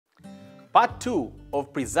Part 2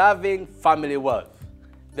 of preserving family wealth.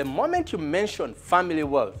 The moment you mention family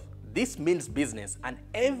wealth, this means business, and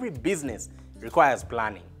every business requires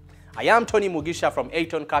planning. I am Tony Mugisha from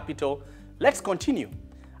Aton Capital. Let's continue.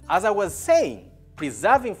 As I was saying,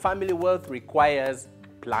 preserving family wealth requires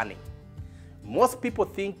planning. Most people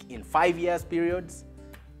think in 5 years periods,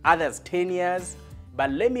 others 10 years,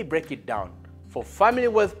 but let me break it down. For family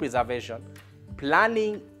wealth preservation,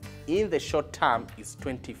 planning in the short term is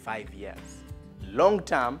 25 years. Long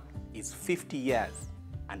term is 50 years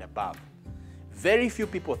and above. Very few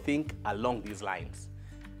people think along these lines.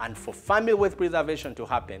 And for family wealth preservation to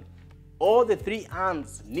happen, all the three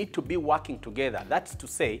arms need to be working together. That's to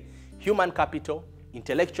say, human capital,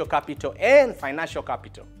 intellectual capital, and financial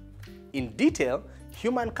capital. In detail,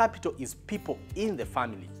 human capital is people in the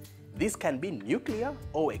family. This can be nuclear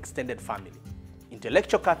or extended family.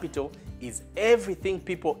 Intellectual capital is everything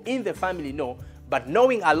people in the family know, but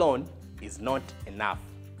knowing alone is not enough.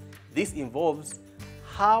 This involves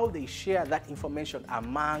how they share that information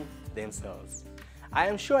among themselves. I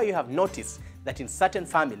am sure you have noticed that in certain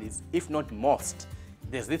families, if not most,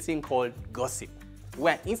 there's this thing called gossip,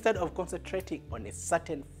 where instead of concentrating on a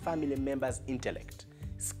certain family member's intellect,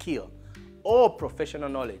 skill, or professional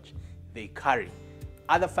knowledge they carry,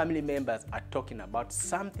 other family members are talking about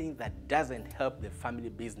something that doesn't help the family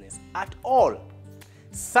business at all.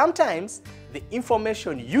 Sometimes the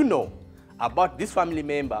information you know about this family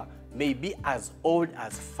member may be as old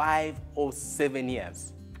as 5 or 7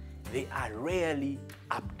 years. They are rarely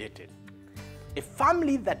updated. A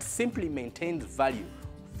family that simply maintains value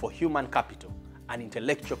for human capital and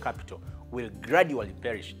intellectual capital will gradually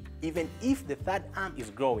perish, even if the third arm is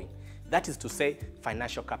growing. That is to say,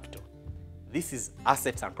 financial capital. This is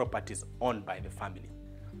assets and properties owned by the family.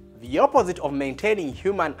 The opposite of maintaining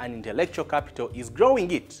human and intellectual capital is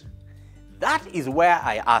growing it. That is where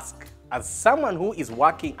I ask, as someone who is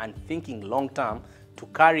working and thinking long term, to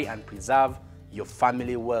carry and preserve your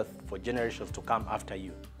family wealth for generations to come after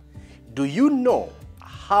you. Do you know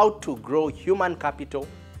how to grow human capital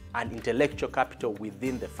and intellectual capital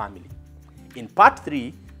within the family? In part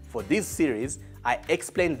 3 for this series, I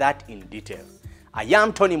explain that in detail. I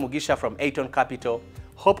am Tony Mugisha from Aton Capital.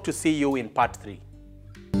 Hope to see you in part 3.